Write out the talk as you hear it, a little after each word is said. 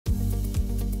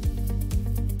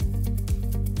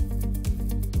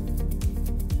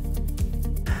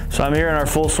So I'm here in our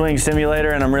full swing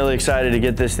simulator and I'm really excited to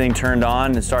get this thing turned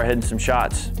on and start hitting some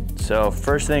shots. So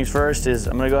first things first is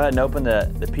I'm gonna go ahead and open the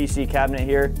PC cabinet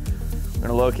here. I'm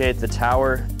gonna locate the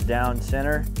tower down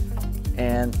center,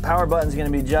 and power button's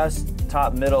gonna be just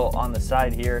top middle on the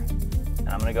side here. And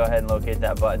I'm gonna go ahead and locate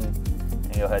that button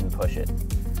and go ahead and push it.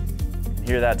 And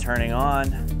hear that turning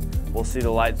on. We'll see the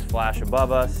lights flash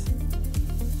above us.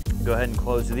 Go ahead and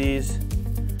close these.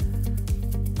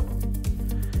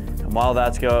 And while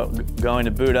that's going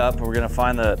to boot up, we're gonna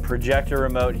find the projector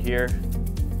remote here,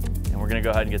 and we're gonna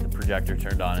go ahead and get the projector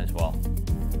turned on as well.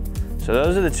 So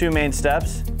those are the two main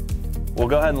steps. We'll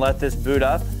go ahead and let this boot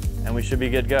up, and we should be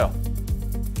good to go.